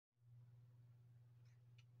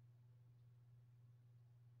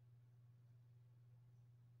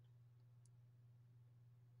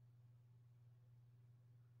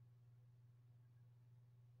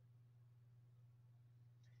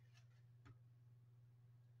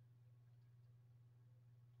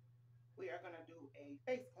a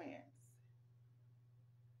face cleanse.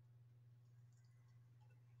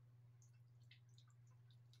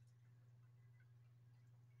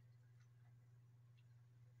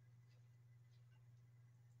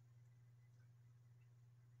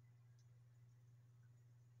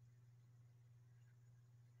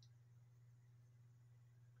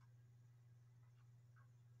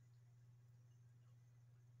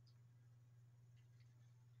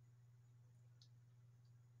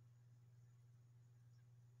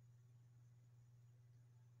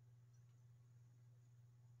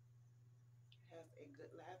 It has a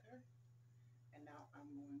good lather. And now I'm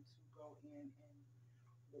going to go in and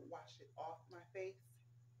wash it off my face.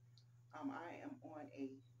 I am on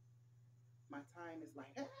my time is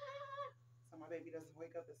like, ah! So my baby doesn't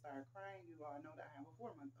wake up and start crying. You all know that I have a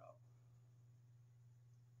 4-month old.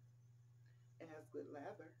 It has good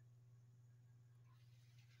lather.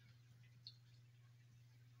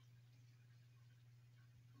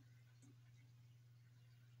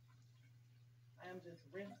 I am just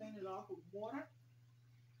rinsing it off with water.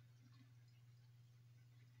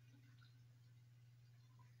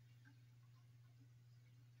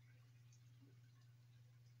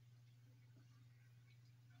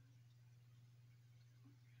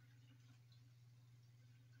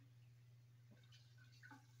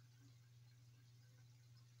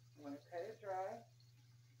 I'm going to cut it dry.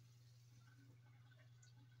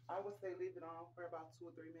 I would say leave it on for about 2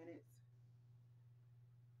 or 3 minutes.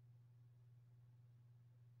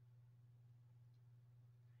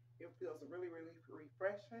 It feels really, really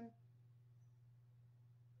refreshing.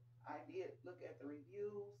 I did look at the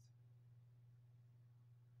reviews.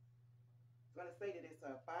 It's going to say that it's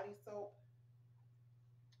a body soap,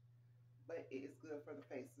 but it is good for the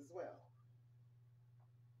face as well.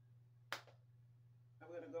 I'm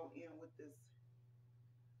going to go in with this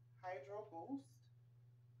Hydro Boost.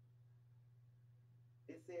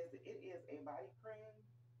 It says that it is a body cream,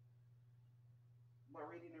 but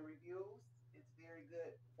reading the reviews, it's very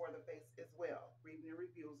good for the face as well. Reading the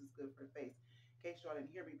reviews is good for the face. In case y'all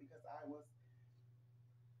didn't hear me because I was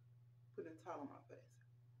putting a towel on my face.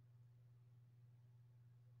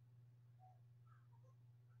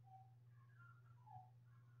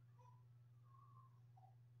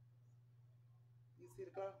 You see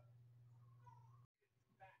the glow?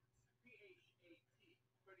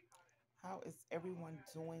 How is everyone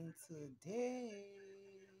doing today?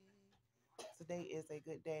 Today is a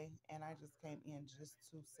good day, and I just came in just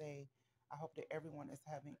to say I hope that everyone is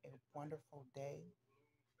having a wonderful day.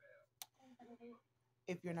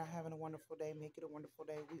 If you're not having a wonderful day, make it a wonderful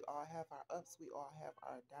day. We all have our ups, we all have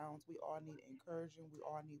our downs, we all need encouraging, we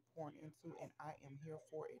all need pouring into, and I am here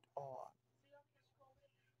for it all.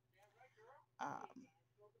 Um,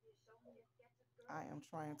 I am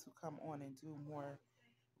trying to come on and do more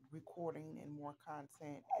recording and more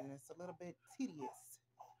content, and it's a little bit tedious,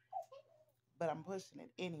 but I'm pushing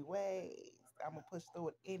it anyways. I'm gonna push through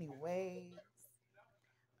it anyways.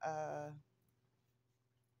 Uh,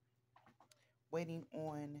 Waiting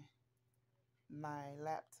on my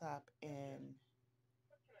laptop and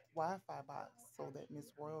Wi-Fi box so that Miss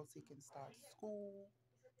Royalty can start school.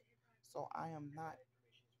 So I am not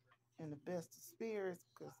in the best of spirits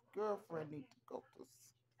because girlfriend needs to go to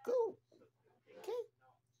school. Okay,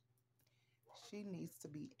 she needs to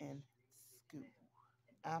be in school.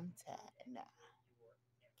 I'm tired now.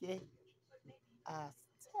 Okay, I'm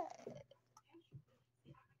tired.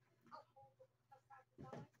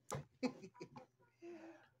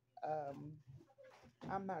 um,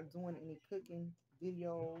 I'm not doing any cooking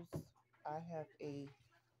videos. I have a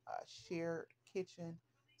shared kitchen,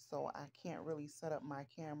 so I can't really set up my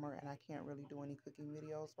camera and I can't really do any cooking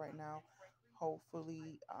videos right now.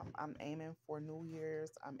 Hopefully, I'm aiming for New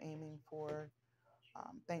Year's. I'm aiming for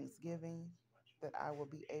Thanksgiving that I will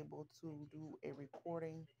be able to do a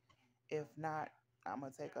recording. If not, I'm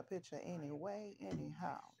gonna take a picture anyway.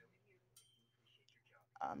 Anyhow,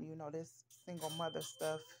 this single mother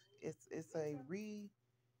stuff.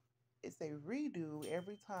 It's a redo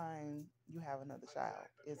every time you have another child.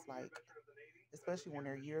 It's like, especially when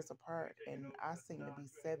they're years apart, and I seem to be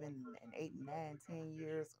 7 and 8 and 9, 10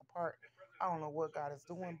 years apart. I don't know what God is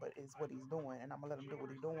doing, but it's what He's doing, and I'm gonna let Him do what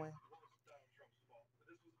He's doing.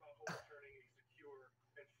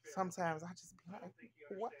 Sometimes I just be like,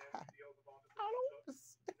 why? I don't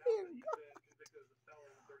understand God.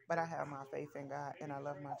 But I have my faith in God, and I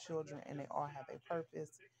love my children, and they all have a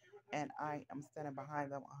purpose, and I am standing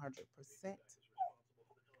behind them 100%.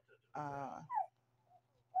 Uh,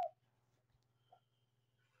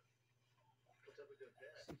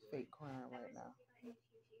 she's fake crying right now.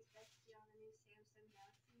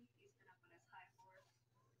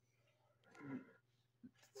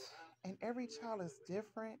 And every child is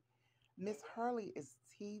different. Miss Hurley is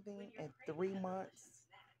teething at 3 months.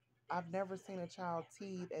 I've never seen a child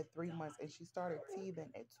teethe at 3 months, and she started teething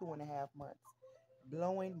at 2.5 months.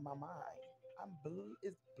 Blowing my mind.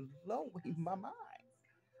 It's blowing my mind.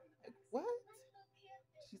 Like, what?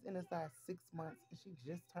 She's in inside 6 months, and she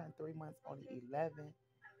just turned 3 months on the 11th.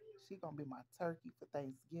 She gonna be my turkey for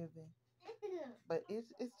Thanksgiving. But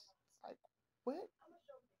it's like, what?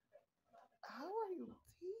 How are you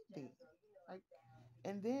teething? Like,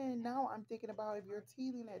 and then now I'm thinking about if you're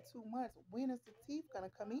teething at 2 months, when is the teeth gonna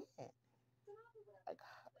come in? Like,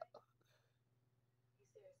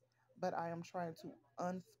 but I am trying to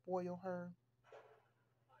unspoil her,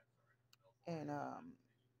 and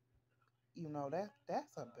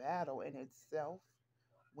that's a battle in itself.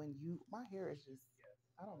 When my hair is just,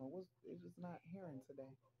 I don't know, it's just not hearing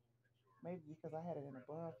today. Maybe because I had it in a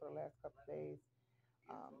bun for the last couple of days.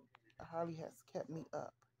 Um, Harley has kept me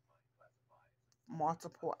up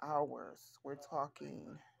multiple hours. We're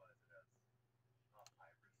talking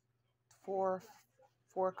four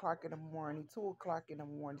 4 o'clock in the morning, 2 o'clock in the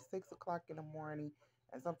morning, 6 o'clock in the morning,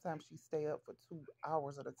 and sometimes she stay up for 2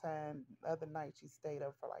 hours at a time. The other night she stayed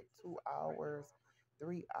up for like 2 hours,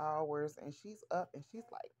 3 hours, and she's up and she's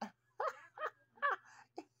like,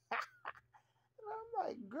 and I'm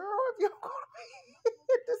like, girl, if you're gonna be,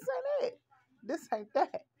 this ain't it. This ain't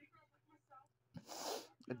that.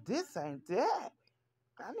 This ain't that.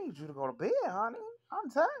 I need you to go to bed, honey. I'm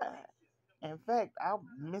tired. In fact, I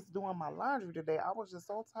missed doing my laundry today. I was just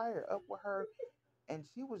so tired up with her, and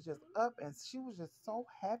she was just up, and she was just so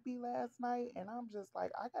happy last night. And I'm just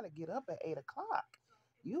like, I gotta get up at 8 o'clock.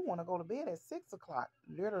 You want to go to bed at 6 o'clock?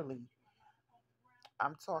 Literally,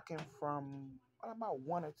 I'm talking from what about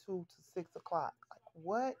 1 or 2 to 6 o'clock. Like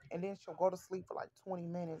what? And then she'll go to sleep for like 20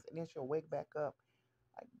 minutes, and then she'll wake back up.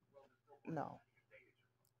 Like no,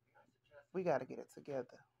 we got to get it together.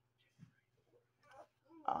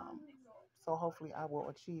 Um, so hopefully I will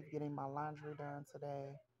achieve getting my laundry done today.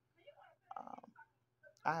 Um,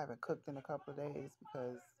 I haven't cooked in a couple of days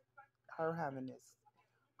because her having this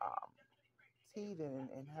um, teething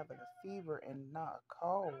and having a fever and not a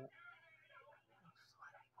cold.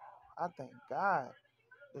 I thank God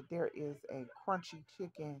that there is a crunchy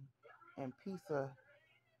chicken and pizza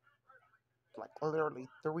like literally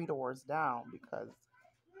 3 doors down because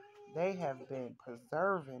they have been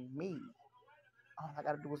preserving me. All I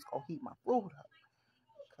gotta do is go heat my food up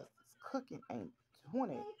because this cooking ain't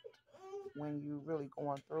doing it when you really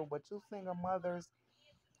going through. But you single mothers,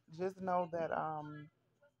 just know that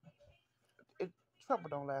it trouble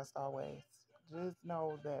don't last always. Just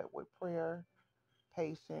know that with prayer,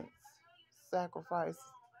 patience, sacrifice,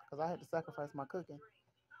 because I had to sacrifice my cooking,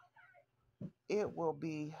 it will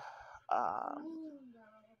be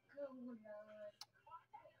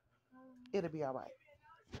it'll be all right.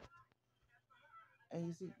 And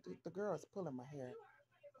you see, the girl is pulling my hair.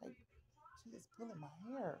 Like, she is pulling my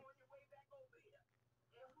hair.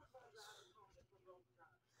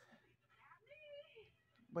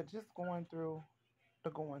 But just going through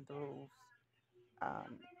the going throughs.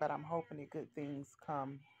 But I'm hoping that good things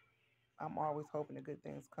come. I'm always hoping that good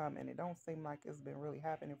things come. And it don't seem like it's been really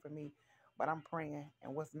happening for me. But I'm praying.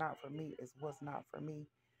 And what's not for me is what's not for me.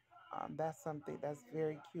 That's something that's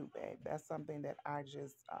very cute, babe. That's something that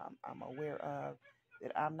I'm aware of.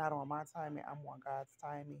 That I'm not on my timing. I'm on God's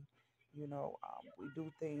timing. We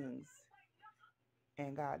do things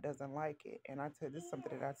and God doesn't like it. And this is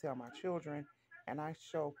something that I tell my children, and I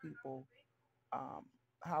show people um,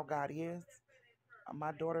 how God is.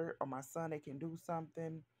 My daughter or my son, they can do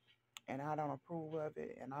something, and I don't approve of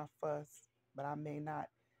it, and I fuss, but I may not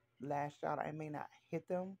lash out. I may not hit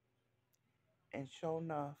them, and sure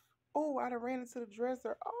enough, oh, I done ran into the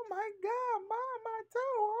dresser. Oh my God, mom, my toe.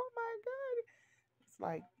 Oh my God. It's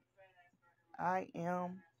like I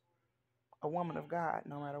am a woman of God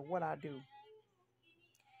no matter what I do.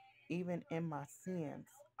 Even in my sins,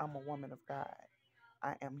 I'm a woman of God.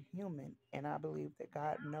 I am human, and I believe that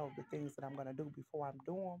God knows the things that I'm going to do before I'm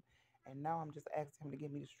doing them. And now I'm just asking Him to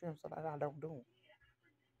give me the strength so that I don't do them.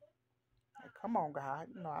 Like, come on, God.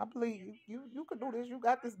 I believe you. You can do this. You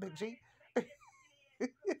got this, big G.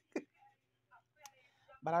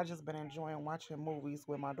 But I just been enjoying watching movies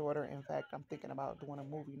with my daughter. In fact, I'm thinking about doing a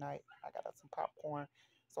movie night. I got us some popcorn,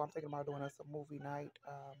 so I'm thinking about doing us a movie night.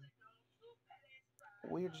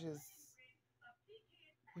 We're just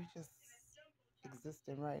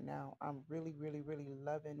existing right now. I'm really, really, really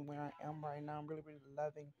loving where I am right now. I'm really, really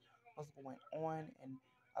loving what's going on and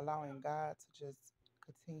allowing God to just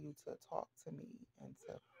continue to talk to me and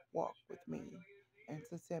to walk with me and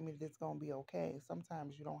to tell me that it's going to be okay.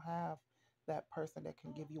 Sometimes you don't have that person that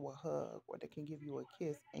can give you a hug or that can give you a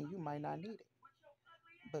kiss, and you might not need it.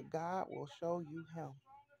 But God will show you him.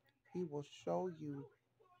 He will show you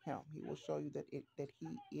him. He will show you that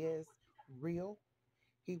he is real.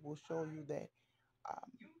 He will show you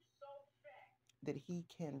um, that he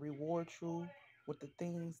can reward you with the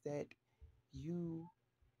things that you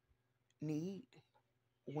need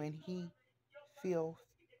when he feels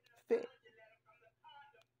fit.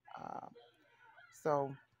 Um,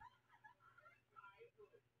 so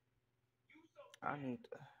I need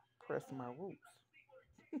to press my roots.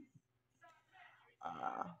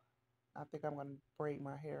 Uh, I think I'm gonna braid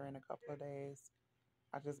my hair in a couple of days.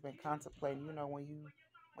 I just been contemplating.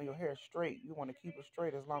 When your hair is straight, you want to keep it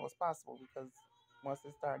straight as long as possible because once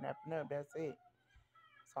it starts napping up, that's it.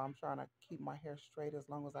 So I'm trying to keep my hair straight as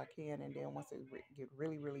long as I can, and then once it get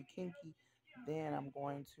really really kinky, then I'm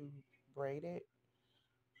going to braid it.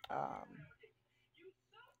 Um,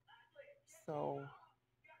 so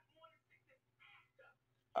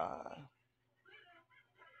uh,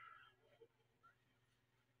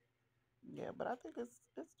 yeah, but I think it's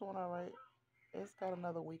doing all right. It's got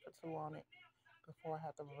another week or two on it before I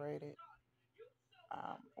have to braid it.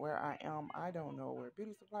 Where I am, I don't know where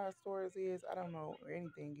beauty supply stores is. I don't know where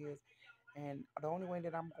anything is. And the only way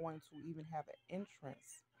that I'm going to even have an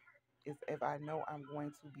entrance is if I know I'm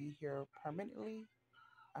going to be here permanently.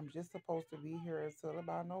 I'm just supposed to be here until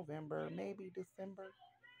about November, maybe December.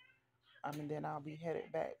 And then I'll be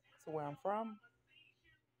headed back to where I'm from.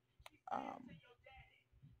 Um,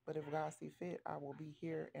 but if God see fit, I will be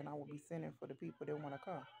here and I will be sending for the people that want to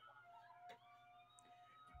come.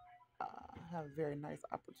 I have a very nice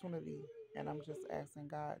opportunity, and I'm just asking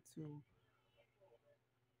God to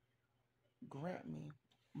grant me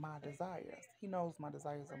my desires. He knows my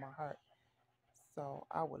desires in my heart. So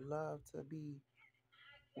I would love to be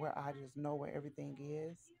where I just know where everything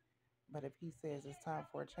is. But if he says it's time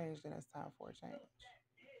for a change, then it's time for a change.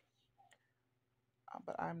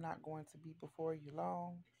 But I'm not going to be before you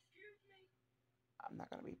long. I'm not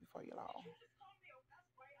going to be before you long.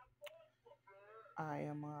 I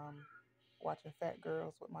am watching Fat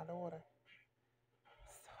Girls with my daughter.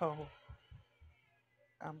 So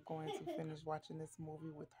I'm going to finish watching this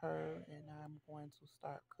movie with her, and I'm going to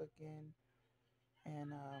start cooking.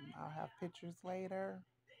 And I'll have pictures later.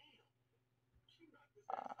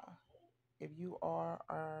 Uh, if you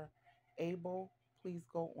are able, please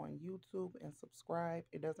go on YouTube and subscribe.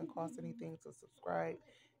 It doesn't cost anything to subscribe.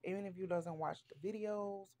 Even if you doesn't watch the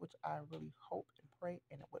videos, which I really hope and pray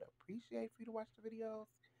and would appreciate for you to watch the videos.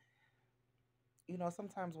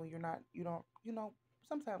 Sometimes when you're not, you don't,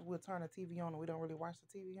 sometimes we'll turn the TV on and we don't really watch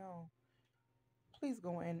the TV on. Please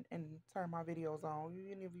go in and turn my videos on.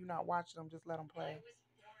 Even if you're not watching them, just let them play.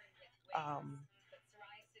 Um,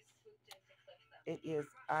 it is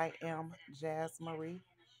I am Jazz Marie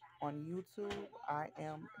on YouTube. I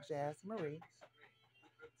am Jazz Marie.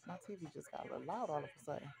 My TV just got a little loud all of a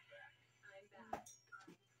sudden.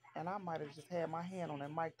 And I might have just had my hand on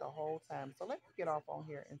that mic the whole time. So let me get off on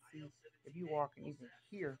here and see if you all can even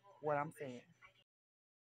hear what I'm saying.